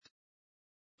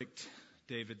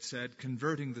David said,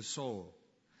 converting the soul.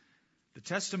 The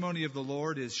testimony of the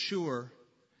Lord is sure,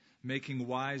 making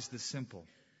wise the simple.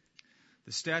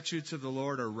 The statutes of the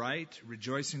Lord are right,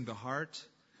 rejoicing the heart.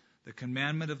 The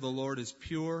commandment of the Lord is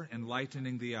pure,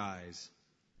 enlightening the eyes.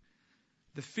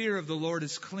 The fear of the Lord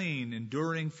is clean,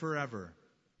 enduring forever.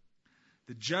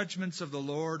 The judgments of the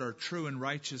Lord are true and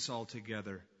righteous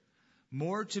altogether.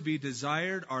 More to be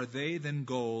desired are they than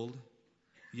gold,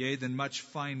 yea, than much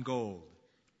fine gold.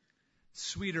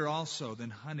 Sweeter also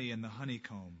than honey and the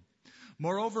honeycomb.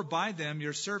 Moreover, by them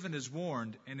your servant is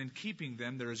warned, and in keeping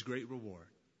them there is great reward.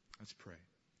 Let's pray.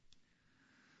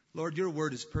 Lord, your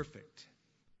word is perfect.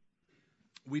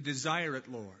 We desire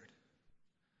it, Lord.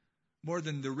 More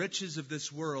than the riches of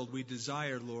this world, we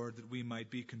desire, Lord, that we might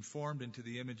be conformed into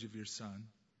the image of your Son.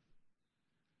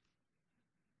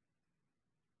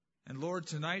 And Lord,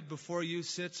 tonight before you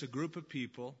sits a group of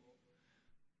people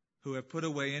who have put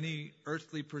away any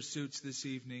earthly pursuits this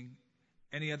evening,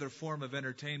 any other form of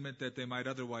entertainment that they might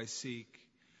otherwise seek,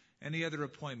 any other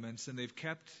appointments, and they've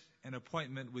kept an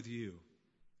appointment with you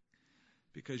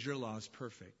because your law is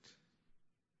perfect.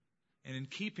 And in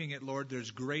keeping it, Lord,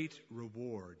 there's great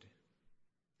reward.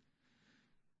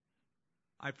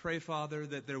 I pray, Father,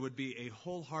 that there would be a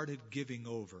wholehearted giving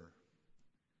over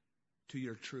to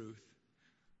your truth.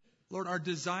 Lord, our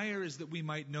desire is that we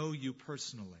might know you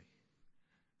personally,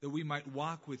 that we might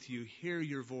walk with you, hear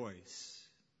your voice,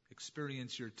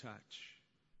 experience your touch,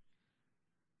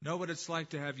 know what it's like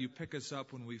to have you pick us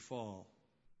up when we fall.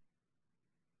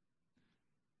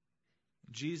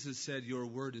 Jesus said, your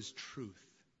word is truth.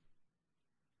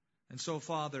 And so,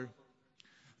 Father,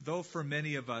 though for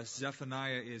many of us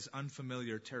Zephaniah is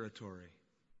unfamiliar territory,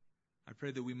 I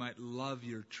pray that we might love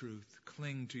your truth,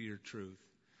 cling to your truth,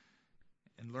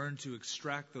 and learn to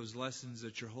extract those lessons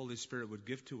that your Holy Spirit would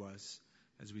give to us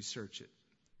as we search it.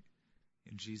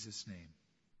 In Jesus' name,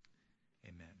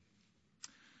 amen.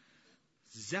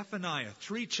 Zephaniah,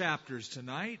 3 chapters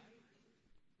tonight.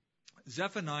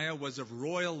 Zephaniah was of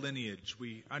royal lineage.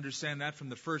 We understand that from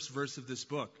the first verse of this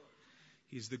book.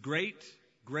 He's the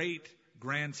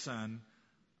great-great-grandson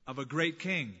of a great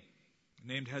king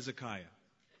named Hezekiah.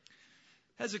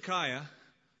 Hezekiah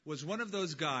was one of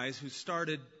those guys who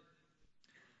started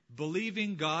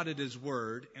believing God at his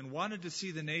word and wanted to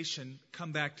see the nation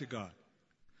come back to God.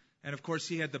 And of course,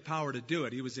 he had the power to do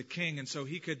it. He was a king, and so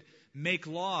he could make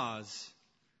laws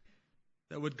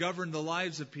that would govern the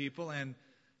lives of people and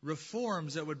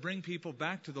reforms that would bring people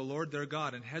back to the Lord their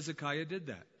God. And Hezekiah did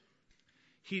that.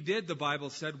 He did, the Bible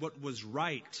said, what was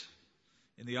right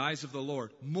in the eyes of the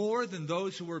Lord, more than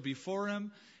those who were before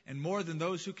him and more than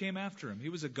those who came after him. He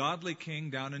was a godly king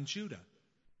down in Judah.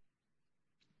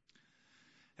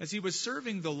 As he was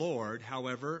serving the Lord,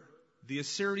 however, the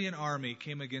Assyrian army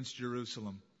came against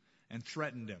Jerusalem and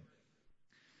threatened him.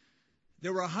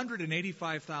 There were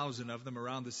 185,000 of them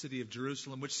around the city of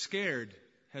Jerusalem, which scared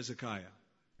Hezekiah.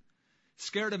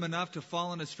 Scared him enough to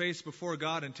fall on his face before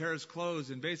God and tear his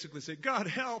clothes and basically say, God,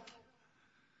 help!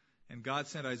 And God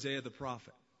sent Isaiah the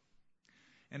prophet.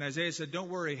 And Isaiah said,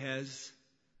 don't worry, Hez,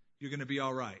 you're going to be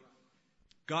all right.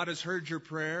 God has heard your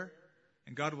prayer,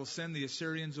 and God will send the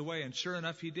Assyrians away. And sure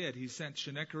enough, he did. He sent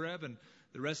Sennacherib and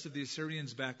the rest of the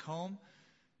Assyrians back home.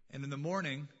 And in the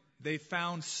morning, they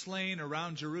found slain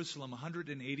around Jerusalem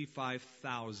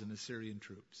 185,000 Assyrian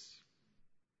troops.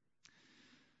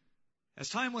 As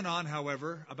time went on,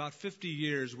 however, about 50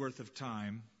 years worth of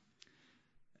time,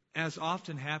 as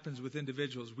often happens with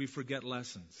individuals, we forget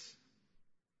lessons.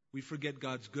 We forget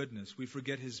God's goodness. We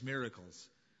forget his miracles.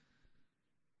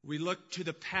 We look to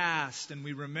the past and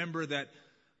we remember that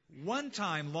one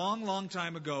time, long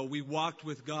time ago, we walked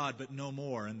with God, but no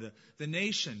more. And the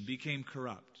nation became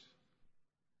corrupt.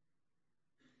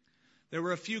 There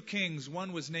were a few kings.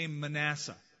 One was named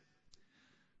Manasseh.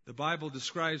 The Bible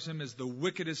describes him as the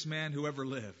wickedest man who ever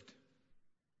lived.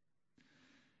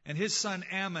 And his son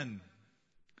Ammon,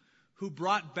 who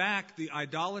brought back the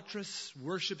idolatrous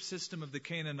worship system of the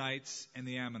Canaanites and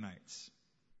the Ammonites.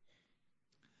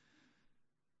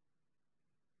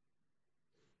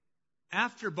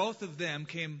 After both of them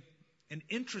came an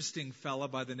interesting fellow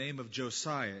by the name of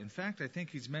Josiah. In fact, I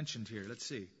think he's mentioned here. Let's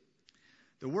see.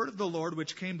 The word of the Lord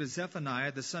which came to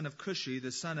Zephaniah, the son of Cushi,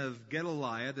 the son of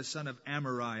Gedaliah, the son of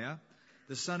Amariah,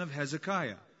 the son of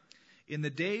Hezekiah, in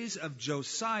the days of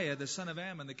Josiah, the son of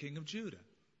Ammon, the king of Judah.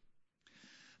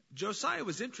 Josiah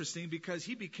was interesting because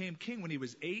he became king when he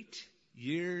was 8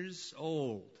 years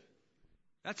old.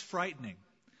 That's frightening.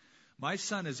 My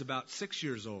son is about 6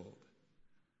 years old.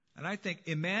 And I think,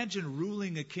 imagine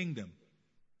ruling a kingdom.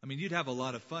 I mean, you'd have a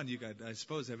lot of fun. You could, I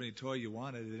suppose, have any toy you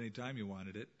wanted at any time you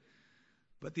wanted it.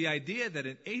 But the idea that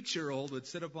an 8-year-old would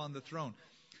sit upon the throne,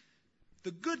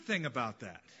 the good thing about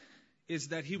that is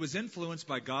that he was influenced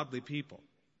by godly people.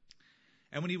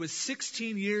 And when he was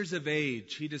 16 years of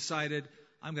age, he decided,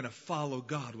 I'm going to follow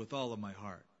God with all of my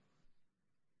heart.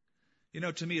 You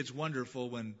know, to me it's wonderful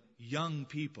when young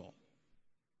people,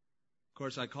 of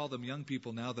course I call them young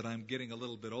people now that I'm getting a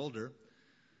little bit older,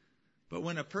 but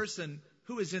when a person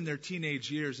who is in their teenage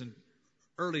years and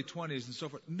early 20s and so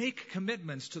forth, make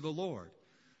commitments to the Lord.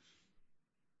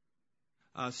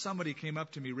 Somebody came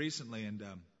up to me recently, and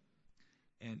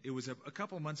it was a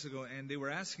couple months ago, and they were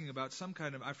asking about some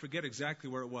kind of, I forget exactly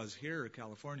where it was, here or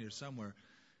California or somewhere,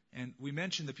 and we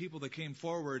mentioned the people that came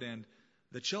forward and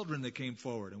the children that came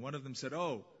forward, and one of them said,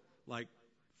 like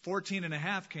 14 and a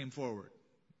half came forward,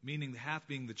 meaning the half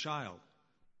being the child.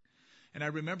 And I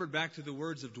remembered back to the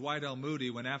words of Dwight L. Moody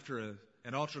when after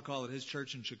an altar call at his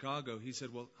church in Chicago, he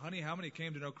said, well, honey, how many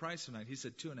came to know Christ tonight? He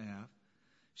said, 2.5.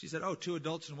 She said, 2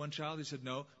 adults and 1 child? He said,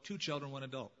 no, 2 children, 1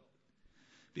 adult.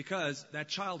 Because that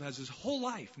child has his whole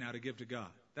life now to give to God.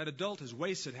 That adult has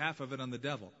wasted half of it on the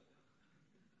devil.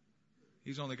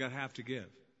 He's only got half to give.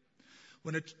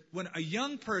 When a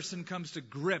young person comes to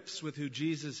grips with who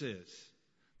Jesus is,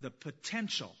 the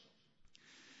potential,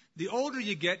 the older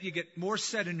you get more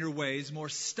set in your ways, more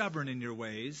stubborn in your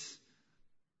ways,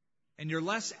 and you're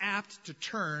less apt to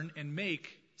turn and make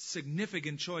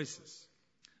significant choices.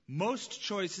 Most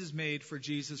choices made for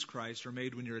Jesus Christ are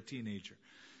made when you're a teenager.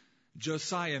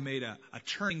 Josiah made a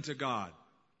turning to God.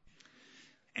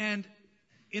 And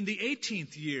in the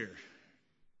 18th year,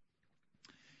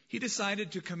 he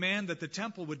decided to command that the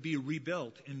temple would be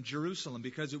rebuilt in Jerusalem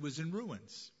because it was in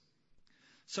ruins.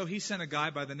 So he sent a guy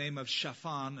by the name of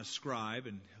Shaphan, a scribe,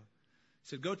 and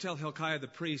said, go tell Hilkiah the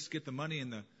priest, get the money in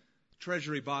the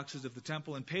treasury boxes of the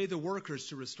temple and pay the workers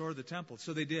to restore the temple.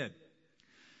 So they did.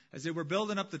 As they were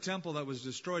building up the temple that was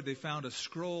destroyed, they found a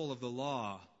scroll of the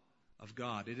law of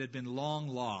God. It had been long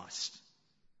lost.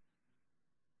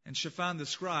 And Shaphan the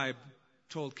scribe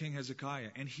told King Hezekiah,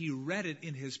 and he read it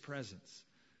in his presence.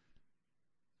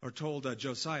 Or told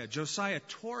Josiah. Josiah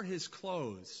tore his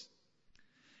clothes.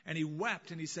 And he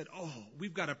wept and he said,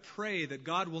 we've got to pray that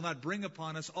God will not bring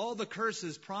upon us all the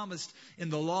curses promised in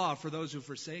the law for those who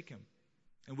forsake him.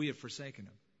 And we have forsaken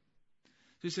him.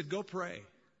 So he said, go pray.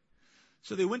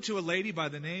 So they went to a lady by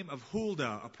the name of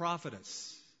Huldah, a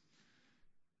prophetess.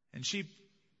 And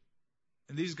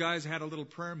these guys had a little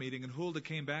prayer meeting, and Huldah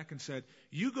came back and said,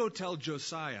 you go tell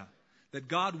Josiah that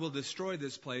God will destroy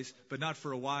this place, but not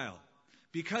for a while.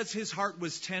 Because his heart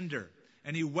was tender,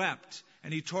 and he wept,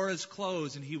 and he tore his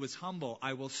clothes, and he was humble,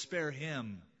 I will spare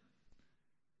him.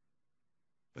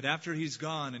 But after he's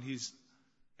gone and he's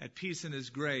at peace in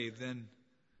his grave, then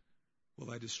will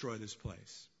I destroy this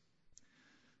place.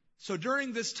 So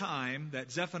during this time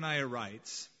that Zephaniah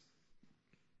writes,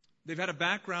 they've had a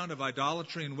background of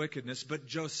idolatry and wickedness, but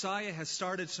Josiah has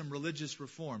started some religious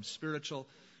reform, spiritual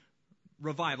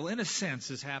revival, in a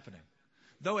sense, is happening,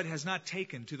 though it has not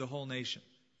taken to the whole nation.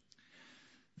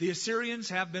 The Assyrians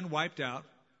have been wiped out.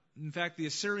 In fact, the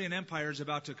Assyrian Empire is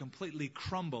about to completely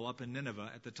crumble up in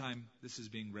Nineveh at the time this is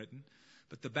being written.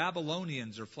 But the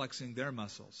Babylonians are flexing their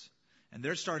muscles, and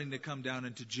they're starting to come down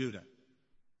into Judah.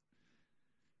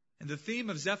 And the theme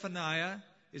of Zephaniah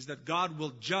is that God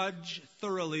will judge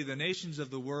thoroughly the nations of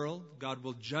the world. God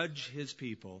will judge his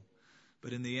people,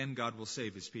 but in the end, God will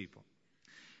save his people.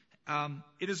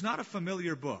 It is not a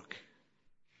familiar book.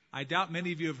 I doubt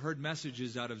many of you have heard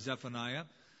messages out of Zephaniah,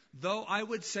 though I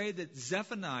would say that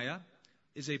Zephaniah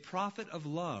is a prophet of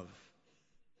love.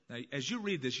 Now, as you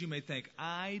read this, you may think,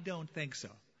 I don't think so.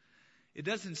 It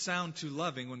doesn't sound too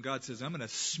loving when God says, I'm going to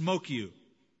smoke you,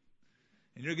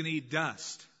 and you're going to eat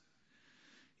dust.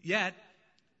 Yet,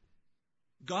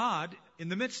 God, in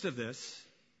the midst of this,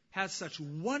 has such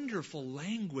wonderful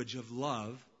language of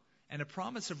love and a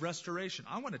promise of restoration.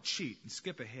 I want to cheat and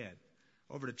skip ahead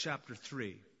over to chapter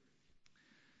 3.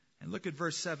 And look at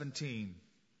verse 17.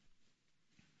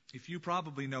 If you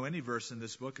probably know any verse in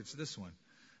this book, it's this one.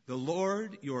 The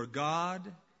Lord your God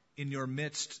in your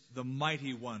midst, the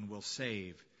mighty one, will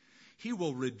save. He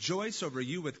will rejoice over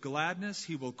you with gladness.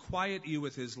 He will quiet you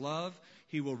with his love.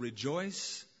 He will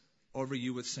rejoice over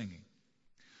you with singing.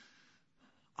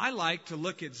 I like to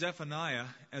look at Zephaniah,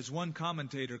 as one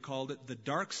commentator called it, the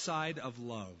dark side of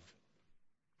love.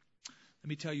 Let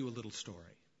me tell you a little story.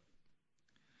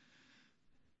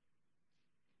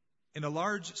 In a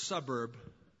large suburb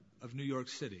of New York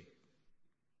City,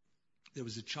 there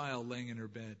was a child laying in her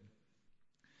bed.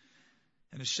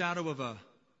 And a shadow of a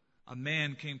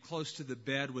man came close to the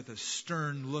bed with a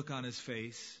stern look on his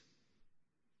face,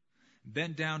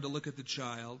 bent down to look at the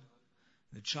child,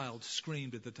 The child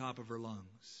screamed at the top of her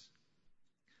lungs.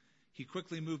 He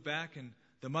quickly moved back, and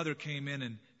the mother came in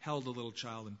and held the little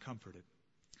child and comforted.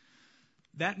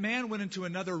 That man went into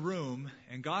another room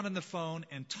and got on the phone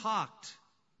and talked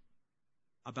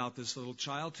about this little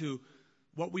child to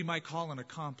what we might call an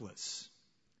accomplice.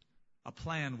 A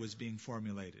plan was being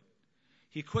formulated.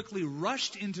 He quickly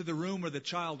rushed into the room where the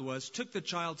child was, took the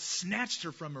child, snatched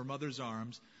her from her mother's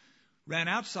arms, ran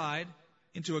outside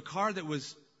into a car that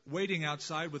was waiting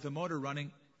outside with the motor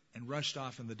running, and rushed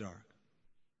off in the dark.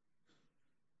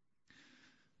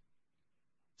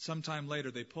 Sometime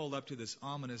later, they pulled up to this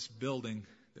ominous building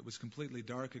that was completely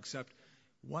dark except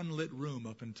one lit room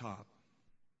up on top.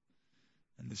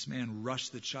 And this man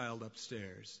rushed the child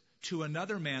upstairs to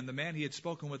another man, the man he had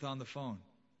spoken with on the phone.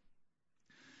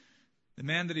 The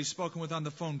man that he'd spoken with on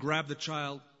the phone grabbed the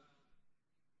child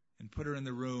and put her in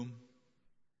the room,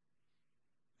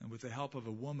 and with the help of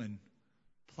a woman,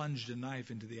 plunged a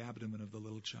knife into the abdomen of the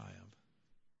little child.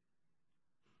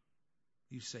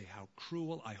 You say, how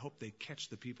cruel. I hope they catch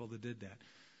the people that did that.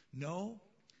 No,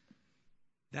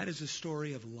 that is a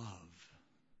story of love.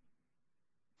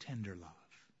 Tender love.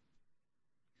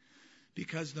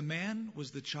 Because the man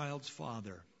was the child's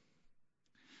father.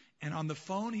 And on the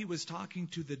phone, he was talking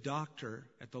to the doctor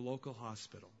at the local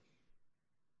hospital.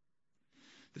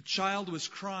 The child was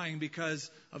crying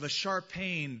because of a sharp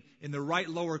pain in the right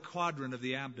lower quadrant of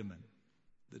the abdomen.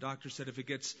 The doctor said if it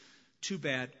gets too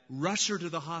bad, rush her to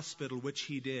the hospital, which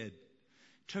he did.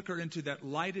 Took her into that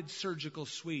lighted surgical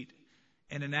suite,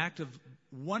 and an act of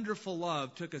wonderful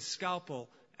love took a scalpel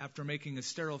after making a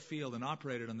sterile field and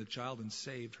operated on the child and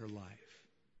saved her life.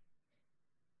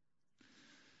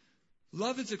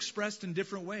 Love is expressed in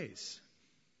different ways.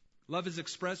 Love is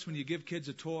expressed when you give kids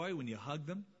a toy, when you hug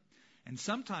them. And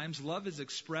sometimes love is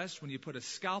expressed when you put a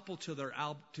scalpel to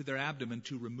their abdomen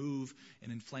to remove an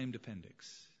inflamed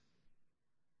appendix.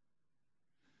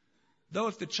 Though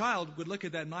if the child would look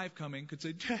at that knife coming, could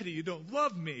say, Daddy, you don't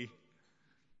love me.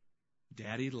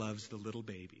 Daddy loves the little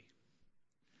baby.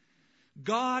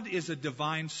 God is a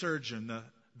divine surgeon, the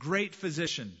great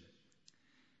physician.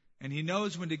 And He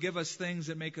knows when to give us things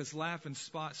that make us laugh and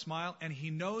smile, and He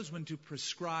knows when to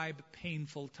prescribe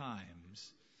painful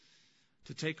times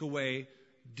to take away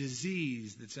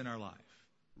disease that's in our life,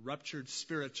 ruptured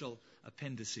spiritual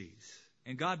appendices.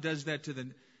 And God does that to the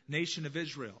nation of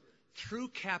Israel through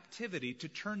captivity to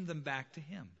turn them back to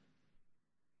Him.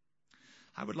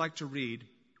 I would like to read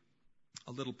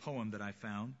a little poem that I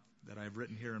found, that I've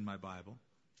written here in my Bible,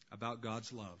 about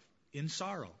God's love, in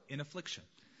sorrow, in affliction.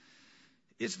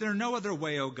 Is there no other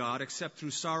way, O God, except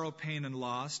through sorrow, pain, and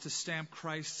loss, to stamp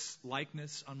Christ's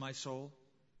likeness on my soul?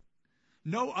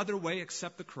 No other way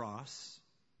except the cross.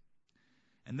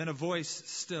 And then a voice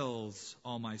stills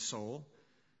all my soul,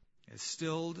 as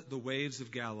stilled the waves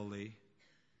of Galilee.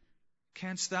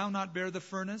 Canst thou not bear the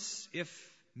furnace,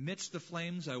 if midst the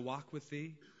flames I walk with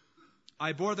thee?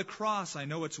 I bore the cross, I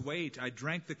know its weight. I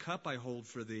drank the cup I hold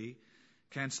for thee.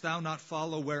 Canst thou not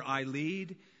follow where I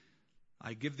lead?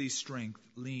 I give thee strength,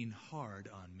 lean hard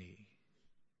on me.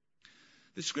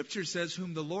 The scripture says,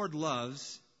 whom the Lord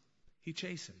loves, He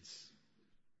chastens.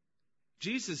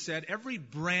 Jesus said, every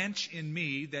branch in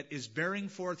me that is bearing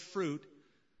forth fruit,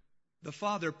 the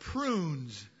Father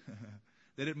prunes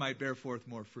that it might bear forth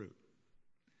more fruit.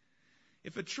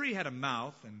 If a tree had a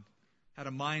mouth and had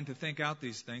a mind to think out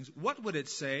these things, what would it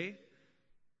say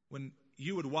when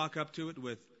you would walk up to it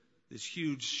with this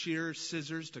huge shear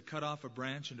scissors to cut off a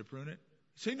branch and to prune it?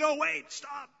 You say, no, wait,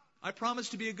 stop. I promise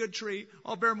to be a good tree.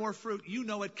 I'll bear more fruit. You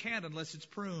know it can't unless it's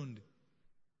pruned.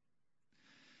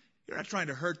 You're not trying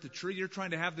to hurt the tree. You're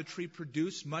trying to have the tree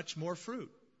produce much more fruit.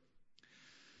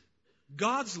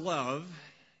 God's love,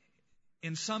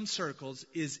 in some circles,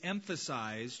 is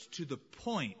emphasized to the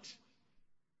point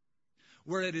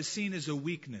where it is seen as a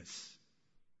weakness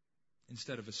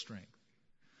instead of a strength.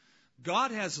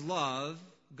 God has love.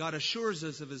 God assures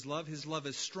us of His love. His love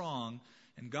is strong.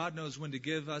 And God knows when to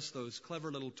give us those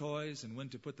clever little toys and when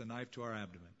to put the knife to our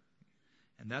abdomen.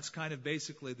 And that's kind of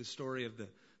basically the story of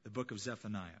the book of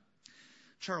Zephaniah.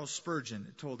 Charles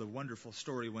Spurgeon told a wonderful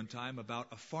story one time about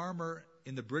a farmer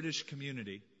in the British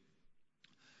community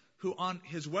who on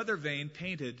his weather vane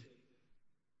painted,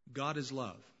 God is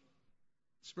love.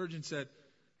 Spurgeon said,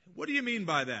 what do you mean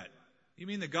by that? You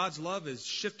mean that God's love is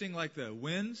shifting like the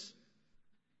winds?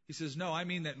 He says, no, I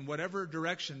mean that in whatever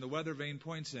direction the weather vane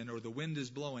points in or the wind is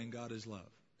blowing, God is love.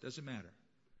 Doesn't matter.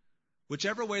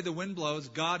 Whichever way the wind blows,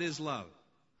 God is love.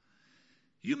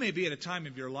 You may be at a time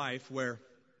of your life where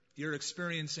you're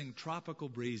experiencing tropical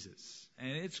breezes, and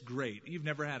it's great. You've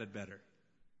never had it better.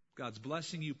 God's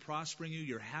blessing you, prospering you,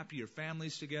 you're happy, your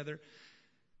family's together.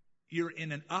 you're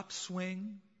in an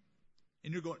upswing,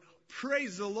 and you're going,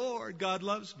 praise the Lord, God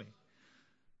loves me.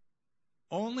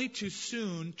 Only to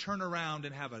soon turn around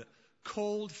and have a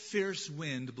cold, fierce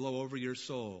wind blow over your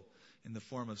soul in the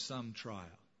form of some trial.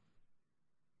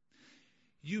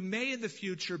 You may in the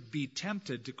future be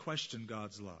tempted to question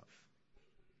God's love.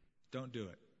 Don't do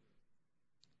it.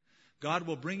 God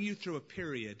will bring you through a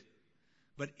period,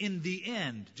 but in the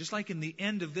end, just like in the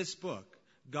end of this book,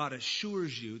 God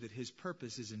assures you that His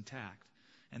purpose is intact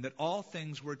and that all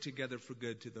things work together for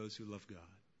good to those who love God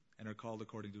and are called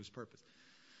according to His purpose.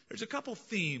 There's a couple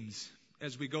themes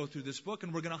as we go through this book,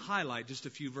 and we're going to highlight just a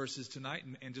few verses tonight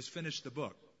and just finish the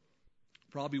book.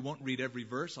 Probably won't read every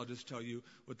verse. I'll just tell you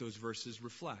what those verses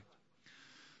reflect.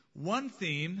 One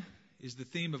theme is the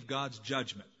theme of God's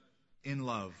judgment in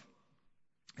love.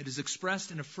 It is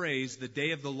expressed in a phrase, the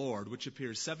day of the Lord, which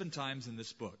appears 7 times in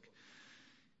this book.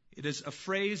 It is a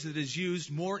phrase that is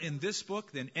used more in this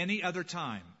book than any other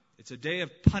time. It's a day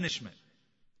of punishment.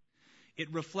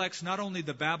 It reflects not only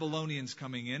the Babylonians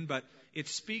coming in, but it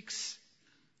speaks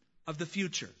of the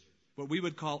future, what we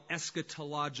would call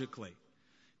eschatologically,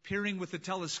 peering with a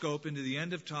telescope into the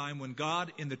end of time when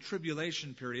God, in the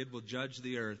tribulation period, will judge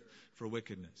the earth for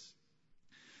wickedness.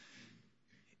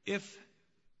 If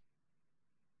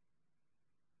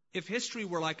history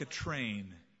were like a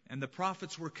train and the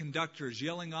prophets were conductors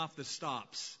yelling off the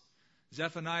stops,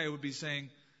 Zephaniah would be saying,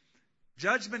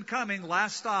 judgment coming,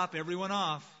 last stop, everyone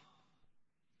off.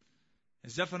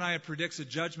 And Zephaniah predicts a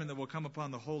judgment that will come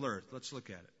upon the whole earth. Let's look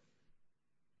at it.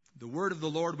 The word of the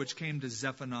Lord which came to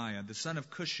Zephaniah, the son of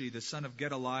Cushi, the son of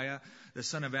Gedaliah, the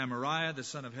son of Amariah, the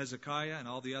son of Hezekiah, and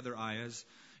all the other ayahs,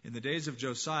 in the days of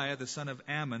Josiah, the son of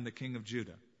Ammon, the king of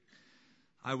Judah.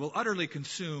 I will utterly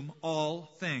consume all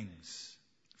things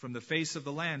from the face of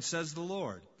the land, says the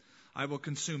Lord. I will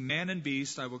consume man and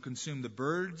beast. I will consume the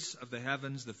birds of the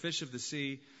heavens, the fish of the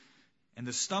sea, and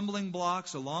the stumbling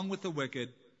blocks along with the wicked.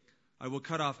 I will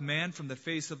cut off man from the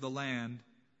face of the land,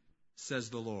 says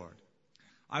the Lord.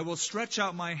 I will stretch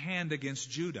out my hand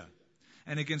against Judah,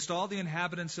 and against all the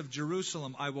inhabitants of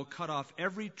Jerusalem I will cut off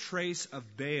every trace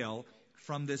of Baal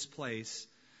from this place,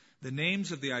 the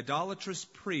names of the idolatrous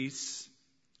priests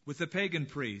with the pagan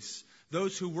priests,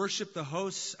 those who worship the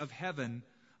hosts of heaven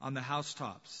on the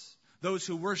housetops, those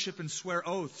who worship and swear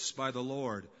oaths by the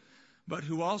Lord, but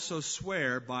who also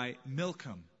swear by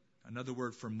Milcom, another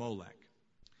word for Molech.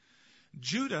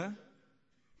 Judah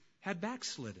had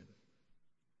backslidden.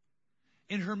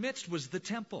 In her midst was the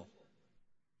temple.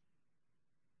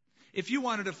 If you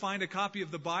wanted to find a copy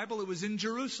of the Bible, it was in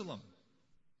Jerusalem.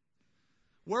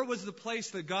 Where was the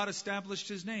place that God established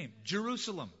His name?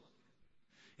 Jerusalem.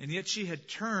 And yet she had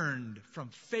turned from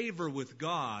favor with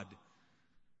God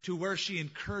to where she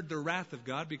incurred the wrath of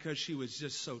God because she was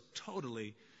just so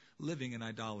totally living in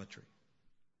idolatry.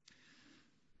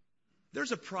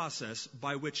 There's a process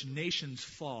by which nations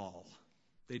fall.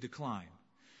 They decline.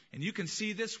 And you can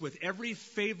see this with every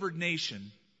favored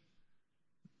nation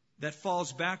that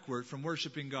falls backward from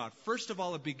worshiping God. First of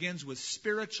all, it begins with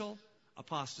spiritual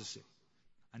apostasy.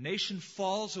 A nation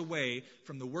falls away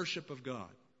from the worship of God.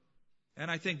 And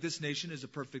I think this nation is a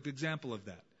perfect example of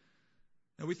that.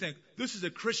 Now we think, this is a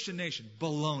Christian nation.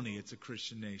 Baloney, it's a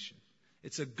Christian nation.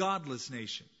 It's a godless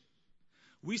nation.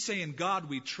 We say in God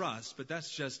we trust, but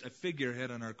that's just a figurehead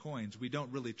on our coins. We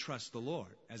don't really trust the Lord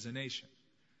as a nation.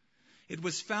 It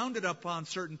was founded upon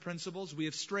certain principles. We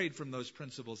have strayed from those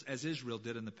principles as Israel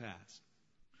did in the past.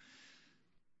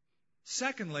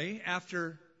 Secondly,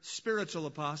 after spiritual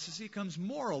apostasy comes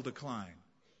moral decline.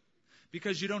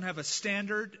 Because you don't have a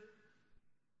standard,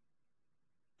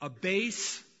 a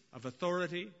base of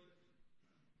authority.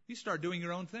 You start doing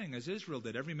your own thing, as Israel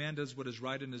did. Every man does what is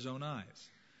right in his own eyes.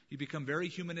 You become very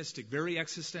humanistic, very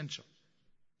existential.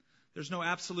 There's no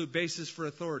absolute basis for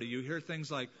authority. You hear things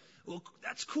like, well,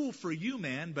 that's cool for you,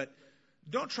 man, but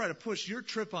don't try to push your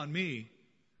trip on me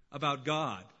about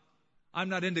God. I'm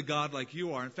not into God like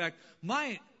you are. In fact,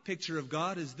 my picture of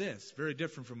God is this, very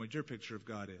different from what your picture of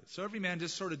God is. So every man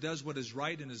just sort of does what is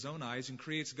right in his own eyes and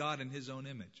creates God in his own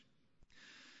image.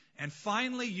 And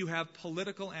finally, you have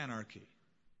political anarchy.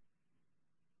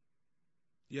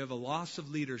 You have a loss of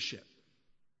leadership.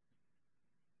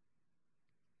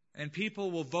 And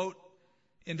people will vote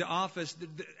into office.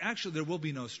 Actually, there will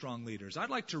be no strong leaders. I'd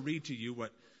like to read to you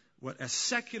what a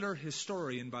secular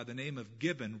historian by the name of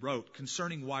Gibbon wrote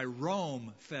concerning why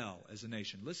Rome fell as a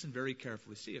nation. Listen very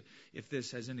carefully. See if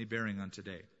this has any bearing on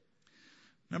today.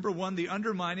 Number one, the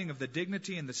undermining of the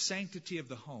dignity and the sanctity of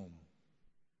the home,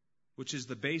 which is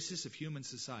the basis of human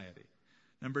society.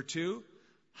 Number two,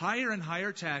 higher and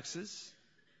higher taxes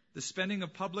the spending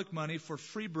of public money for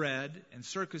free bread and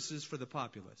circuses for the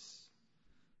populace.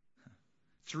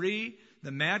 3,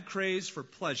 the mad craze for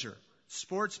pleasure,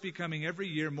 sports becoming every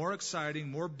year more exciting,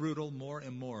 more brutal, more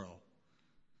immoral.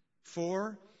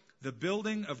 4, the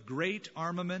building of great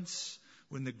armaments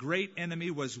when the great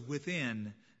enemy was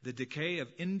within, the decay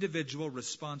of individual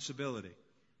responsibility.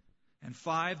 And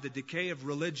 5, the decay of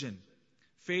religion,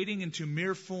 fading into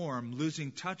mere form,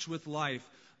 losing touch with life,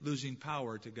 losing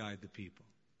power to guide the people.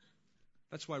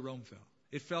 That's why Rome fell.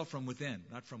 It fell from within,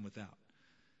 not from without.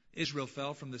 Israel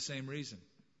fell from the same reason.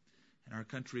 And our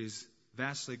country is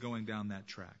vastly going down that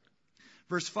track.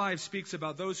 Verse 5 speaks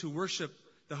about those who worship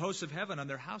the hosts of heaven on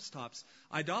their housetops.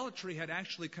 Idolatry had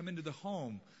actually come into the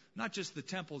home, not just the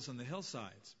temples on the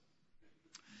hillsides.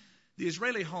 The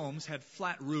Israeli homes had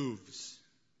flat roofs,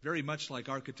 very much like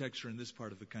architecture in this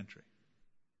part of the country.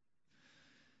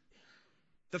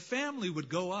 The family would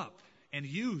go up and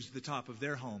use the top of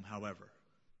their home, however.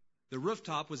 The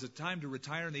rooftop was a time to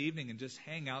retire in the evening and just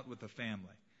hang out with the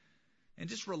family and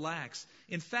just relax.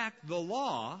 In fact, the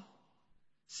law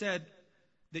said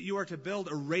that you are to build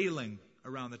a railing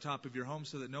around the top of your home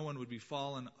so that no one would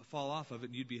fall off of it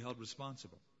and you'd be held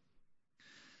responsible.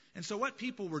 And so what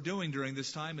people were doing during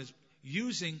this time is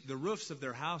using the roofs of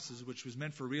their houses, which was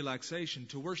meant for relaxation,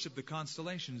 to worship the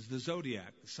constellations, the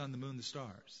zodiac, the sun, the moon, the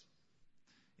stars,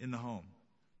 in the home.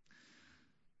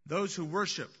 Those who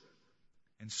worship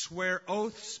and swear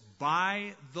oaths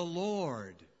by the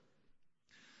Lord.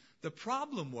 The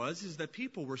problem is that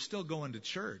people were still going to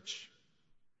church,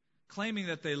 claiming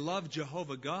that they love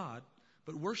Jehovah God,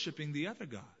 but worshiping the other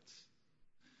gods.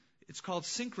 It's called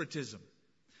syncretism.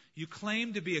 You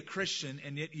claim to be a Christian,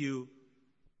 and yet you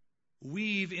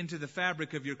weave into the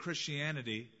fabric of your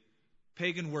Christianity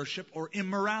pagan worship or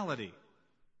immorality.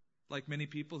 Like many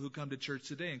people who come to church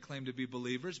today and claim to be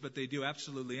believers, but they do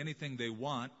absolutely anything they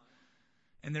want,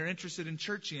 and they're interested in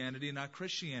churchianity and not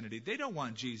Christianity. They don't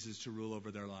want Jesus to rule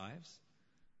over their lives.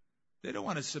 They don't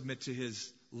want to submit to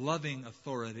His loving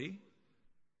authority.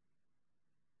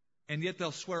 And yet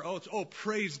they'll swear oaths. Oh,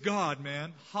 praise God,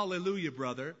 man. Hallelujah,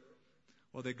 brother.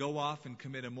 Well, they go off and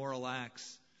commit immoral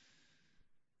acts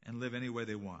and live any way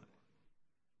they want.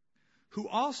 Who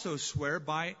also swear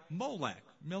by Molech,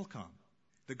 Milcom,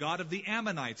 the god of the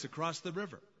Ammonites across the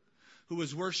river, who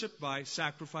was worshipped by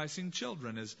sacrificing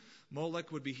children. As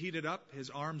Molech would be heated up, his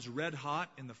arms red hot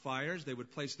in the fires, they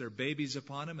would place their babies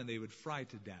upon him and they would fry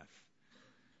to death.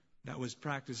 That was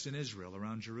practiced in Israel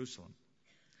around Jerusalem.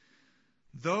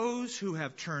 Those who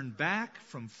have turned back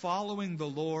from following the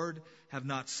Lord have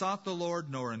not sought the Lord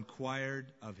nor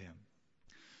inquired of Him.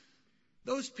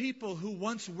 Those people who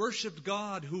once worshiped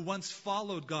God, who once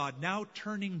followed God, now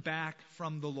turning back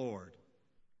from the Lord.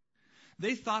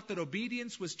 They thought that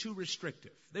obedience was too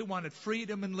restrictive. They wanted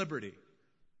freedom and liberty.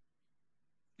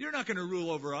 You're not going to rule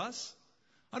over us.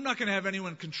 I'm not going to have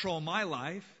anyone control my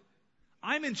life.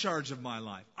 I'm in charge of my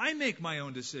life. I make my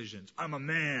own decisions. I'm a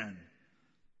man.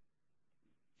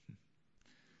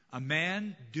 A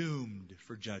man doomed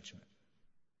for judgment.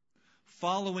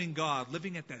 Following God,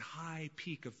 living at that high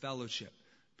peak of fellowship,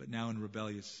 but now in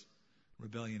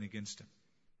rebellion against Him.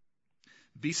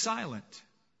 Be silent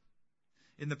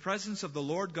in the presence of the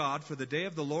Lord God, for the day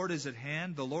of the Lord is at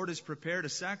hand. The Lord has prepared a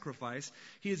sacrifice.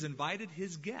 He has invited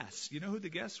His guests. You know who the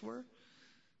guests were?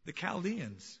 The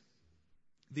Chaldeans,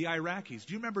 the Iraqis.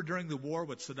 Do you remember during the war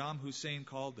what Saddam Hussein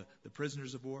called the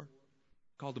prisoners of war?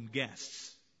 Called them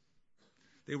guests.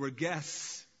 They were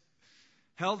guests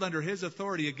held under his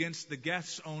authority against the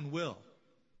guest's own will.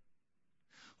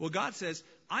 Well, God says,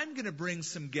 I'm going to bring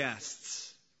some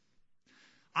guests.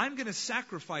 I'm going to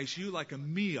sacrifice you like a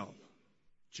meal,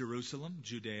 Jerusalem,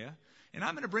 Judea, and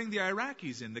I'm going to bring the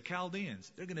Iraqis in, the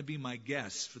Chaldeans. They're going to be my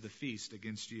guests for the feast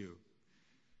against you.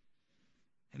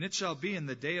 And it shall be in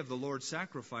the day of the Lord's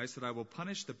sacrifice that I will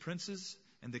punish the princes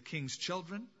and the king's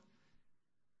children,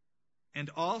 and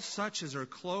all such as are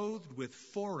clothed with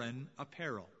foreign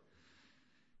apparel.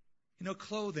 You know,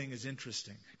 clothing is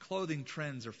interesting. Clothing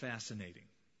trends are fascinating.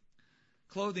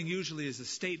 Clothing usually is a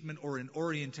statement or an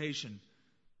orientation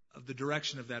of the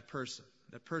direction of that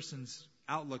person's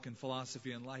outlook and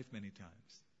philosophy in life many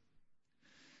times.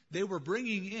 They were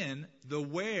bringing in the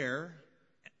wear,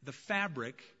 the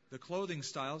fabric, the clothing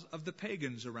styles of the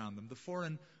pagans around them, the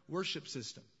foreign worship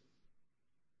system.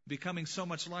 Becoming so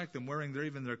much like them, wearing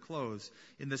even their clothes.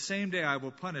 In the same day I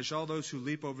will punish all those who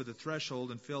leap over the threshold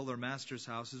and fill their masters'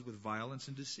 houses with violence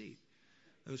and deceit.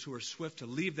 Those who are swift to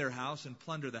leave their house and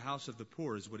plunder the house of the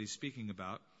poor is what he's speaking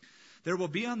about. There will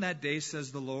be on that day,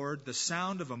 says the Lord, the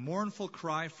sound of a mournful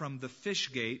cry from the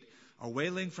fish gate, a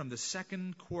wailing from the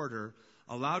second quarter,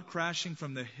 a loud crashing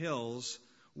from the hills,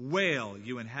 Wail,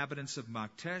 you inhabitants of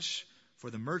Maktesh, for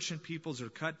the merchant peoples are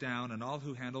cut down, and all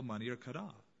who handle money are cut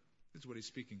off. This is what he's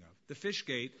speaking of. The fish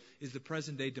gate is the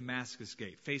present-day Damascus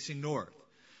gate, facing north,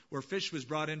 where fish was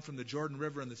brought in from the Jordan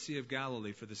River and the Sea of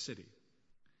Galilee for the city.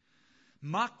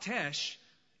 Maktesh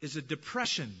is a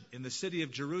depression in the city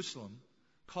of Jerusalem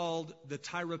called the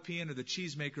Tyropean or the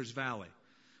Cheesemaker's Valley,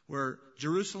 where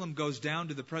Jerusalem goes down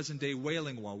to the present-day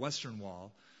Wailing Wall, Western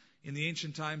Wall. In the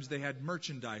ancient times, they had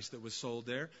merchandise that was sold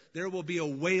there. There will be a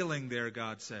wailing there,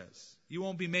 God says. You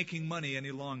won't be making money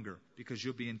any longer because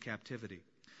you'll be in captivity.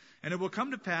 And it will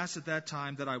come to pass at that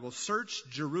time that I will search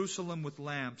Jerusalem with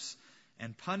lamps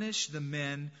and punish the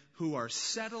men who are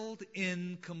settled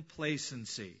in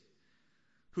complacency,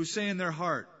 who say in their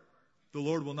heart, the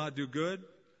Lord will not do good,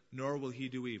 nor will he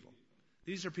do evil.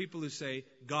 These are people who say,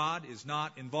 God is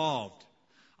not involved.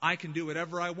 I can do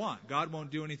whatever I want. God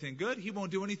won't do anything good. He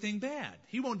won't do anything bad.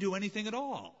 He won't do anything at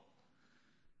all.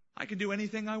 I can do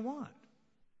anything I want.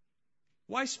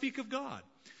 Why speak of God?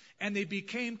 And they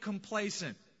became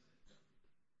complacent.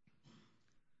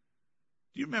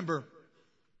 Do you remember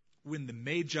when the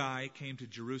Magi came to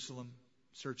Jerusalem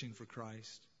searching for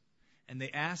Christ? And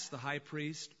they asked the high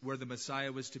priest where the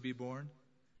Messiah was to be born?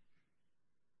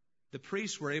 The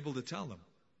priests were able to tell them.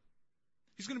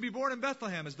 He's going to be born in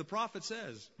Bethlehem, as the prophet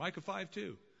says, Micah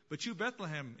 5:2. But you,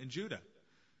 Bethlehem, in Judah.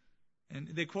 And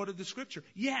they quoted the scripture.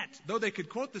 Yet, though they could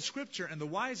quote the scripture, and the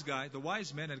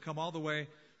wise men had come all the way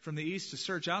from the east to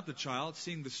search out the child,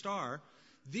 seeing the star,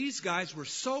 these guys were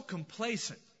so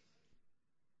complacent.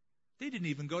 They didn't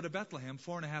even go to Bethlehem,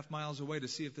 4.5 miles away, to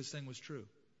see if this thing was true.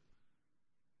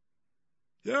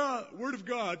 Yeah, Word of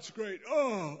God's great.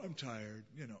 Oh, I'm tired.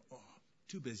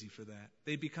 Too busy for that.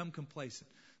 They'd become complacent.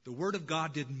 The Word of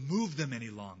God didn't move them any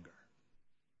longer.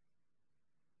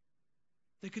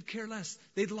 They could care less.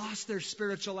 They'd lost their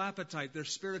spiritual appetite, their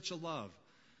spiritual love.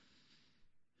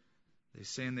 They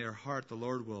say in their heart, the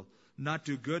Lord will not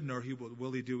do good, nor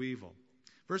will he do evil.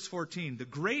 Verse 14, the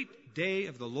great day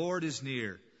of the Lord is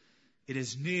near. It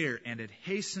is near, and it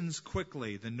hastens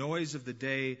quickly. The noise of the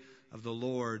day of the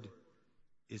Lord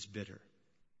is bitter.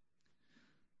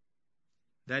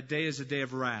 That day is a day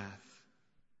of wrath,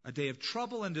 a day of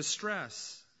trouble and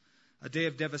distress, a day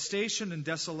of devastation and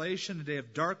desolation, a day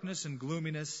of darkness and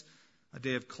gloominess, a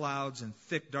day of clouds and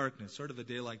thick darkness, sort of a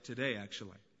day like today,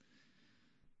 actually.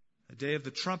 A day of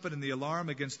the trumpet and the alarm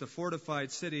against the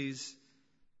fortified cities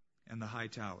and the high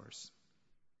towers.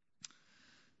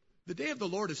 The day of the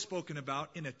Lord is spoken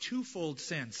about in a twofold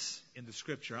sense in the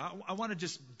Scripture. I want to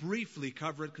just briefly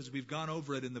cover it because we've gone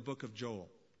over it in the book of Joel.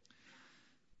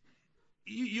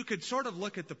 You could sort of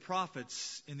look at the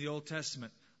prophets in the Old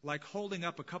Testament like holding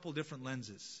up a couple different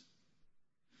lenses.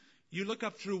 You look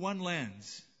up through one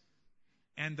lens,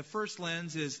 and the first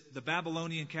lens is the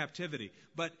Babylonian captivity.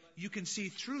 But you can see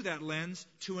through that lens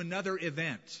to another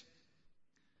event.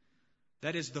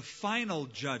 That is the final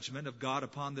judgment of God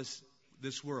upon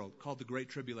this world, called the Great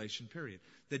Tribulation period.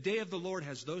 The day of the Lord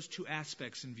has those two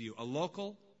aspects in view, a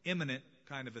local, imminent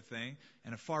kind of a thing,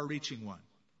 and a far-reaching one.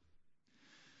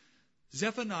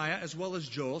 Zephaniah, as well as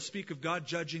Joel, speak of God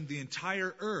judging the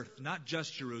entire earth, not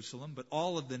just Jerusalem, but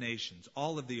all of the nations,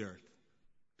 all of the earth,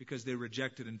 because they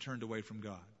rejected and turned away from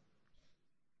God.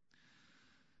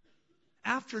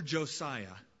 After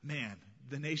Josiah,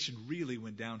 the nation really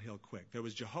went downhill quick. There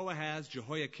was Jehoahaz,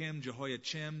 Jehoiakim,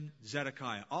 Jehoiachim,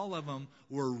 Zedekiah. All of them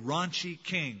were raunchy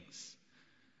kings.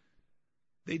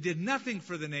 They did nothing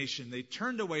for the nation. They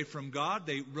turned away from God.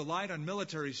 They relied on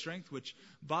military strength, which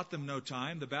bought them no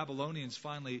time. The Babylonians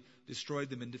finally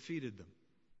destroyed them and defeated them.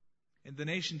 And the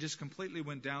nation just completely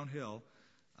went downhill.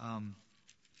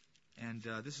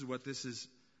 This is what this is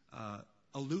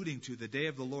alluding to, the day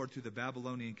of the Lord through the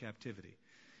Babylonian captivity.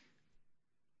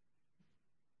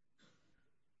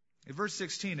 In verse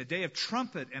 16, a day of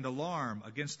trumpet and alarm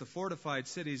against the fortified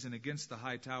cities and against the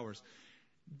high towers.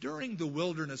 During the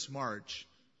wilderness march,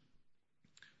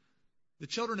 the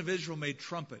children of Israel made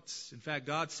trumpets. In fact,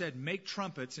 God said, make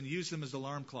trumpets and use them as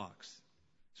alarm clocks.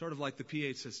 Sort of like the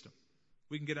PA system.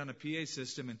 We can get on a PA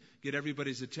system and get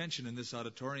everybody's attention in this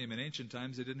auditorium. In ancient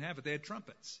times, they didn't have it. They had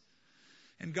trumpets.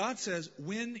 And God says,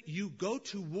 when you go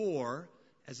to war,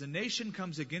 as a nation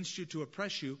comes against you to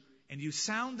oppress you, and you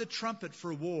sound the trumpet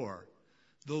for war,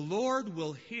 the Lord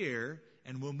will hear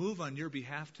and will move on your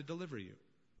behalf to deliver you.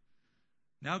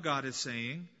 Now God is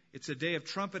saying, it's a day of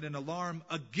trumpet and alarm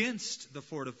against the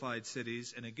fortified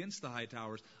cities and against the high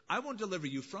towers. I won't deliver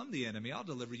you from the enemy. I'll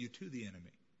deliver you to the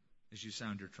enemy as you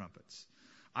sound your trumpets.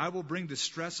 I will bring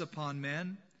distress upon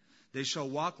men. They shall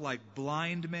walk like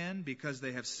blind men because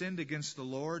they have sinned against the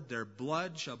Lord. Their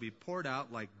blood shall be poured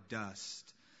out like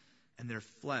dust and their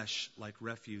flesh like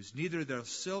refuse. Neither their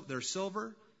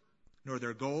silver nor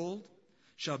their gold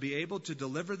shall be able to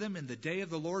deliver them in the day of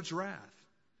the Lord's wrath.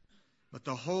 But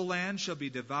the whole land shall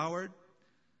be devoured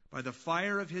by the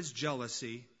fire of his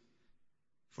jealousy,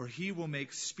 for he will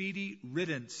make speedy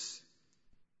riddance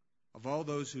of all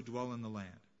those who dwell in the land.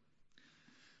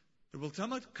 There will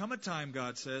come a time,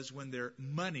 God says, when their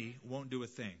money won't do a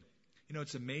thing. You know,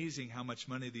 it's amazing how much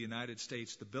money the United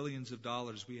States, the billions of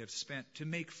dollars we have spent to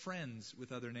make friends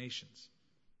with other nations.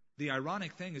 The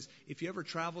ironic thing is, if you ever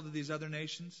travel to these other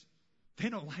nations, they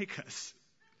don't like us.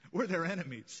 We're their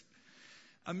enemies.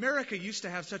 America used to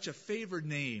have such a favored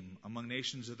name among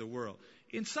nations of the world.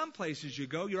 In some places you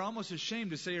go, you're almost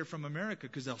ashamed to say you're from America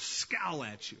because they'll scowl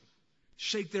at you,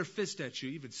 shake their fist at you,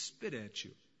 even spit at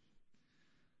you.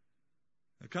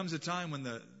 There comes a time when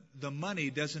the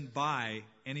money doesn't buy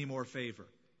any more favor.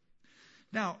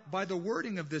 Now, by the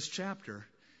wording of this chapter,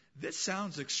 this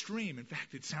sounds extreme. In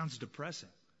fact, it sounds depressing.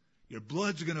 Your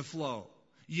blood's going to flow.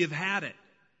 You've had it.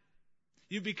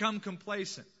 You've become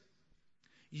complacent.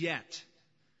 Yet,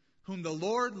 whom the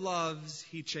Lord loves,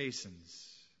 he chastens.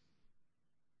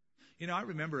 You know, I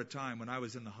remember a time when I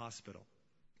was in the hospital.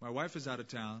 My wife was out of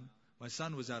town. My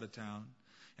son was out of town.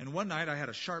 And one night I had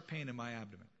a sharp pain in my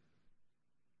abdomen.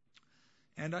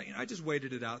 And I just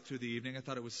waited it out through the evening. I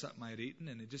thought it was something I had eaten,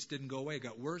 and it just didn't go away. It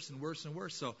got worse and worse and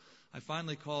worse. So I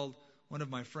finally called one of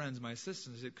my friends, my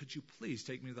assistant, and said, could you please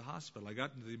take me to the hospital? I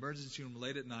got into the emergency room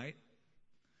late at night.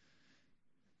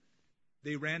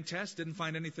 They ran tests, didn't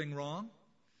find anything wrong.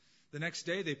 The next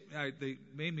day, they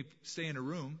made me stay in a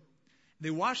room.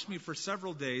 They watched me for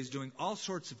several days doing all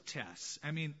sorts of tests.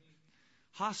 I mean,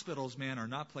 hospitals, man, are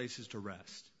not places to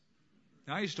rest.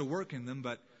 Now, I used to work in them,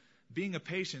 but being a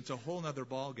patient's a whole other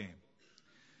ballgame.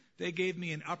 They gave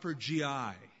me an upper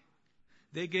GI.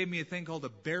 They gave me a thing called a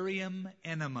barium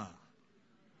enema.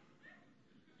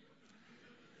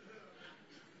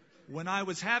 When I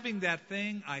was having that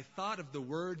thing, I thought of the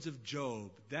words of Job.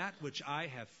 That which I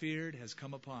have feared has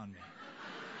come upon me.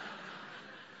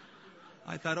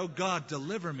 I thought, oh God,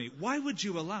 deliver me. Why would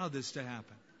you allow this to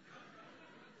happen?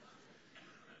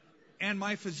 And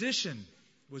my physician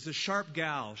was a sharp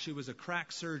gal. She was a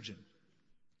crack surgeon.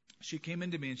 She came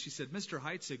into me and she said, Mr.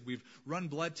 Heitzig, we've run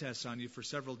blood tests on you for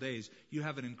several days. You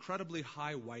have an incredibly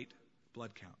high white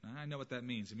blood count. Now, I know what that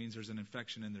means. It means there's an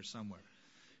infection in there somewhere.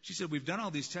 She said, we've done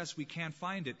all these tests. We can't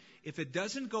find it. If it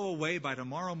doesn't go away by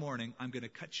tomorrow morning, I'm going to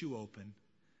cut you open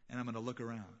and I'm going to look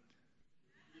around.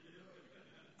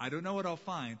 I don't know what I'll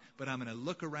find, but I'm going to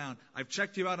look around. I've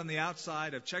checked you out on the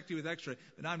outside. I've checked you with X-ray,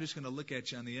 but now I'm just going to look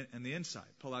at you on the inside.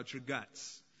 Pull out your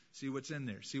guts. See what's in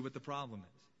there. See what the problem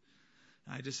is.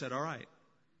 And I just said, all right.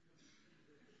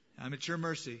 I'm at your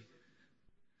mercy.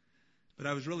 But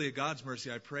I was really at God's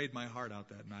mercy. I prayed my heart out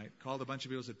that night. Called a bunch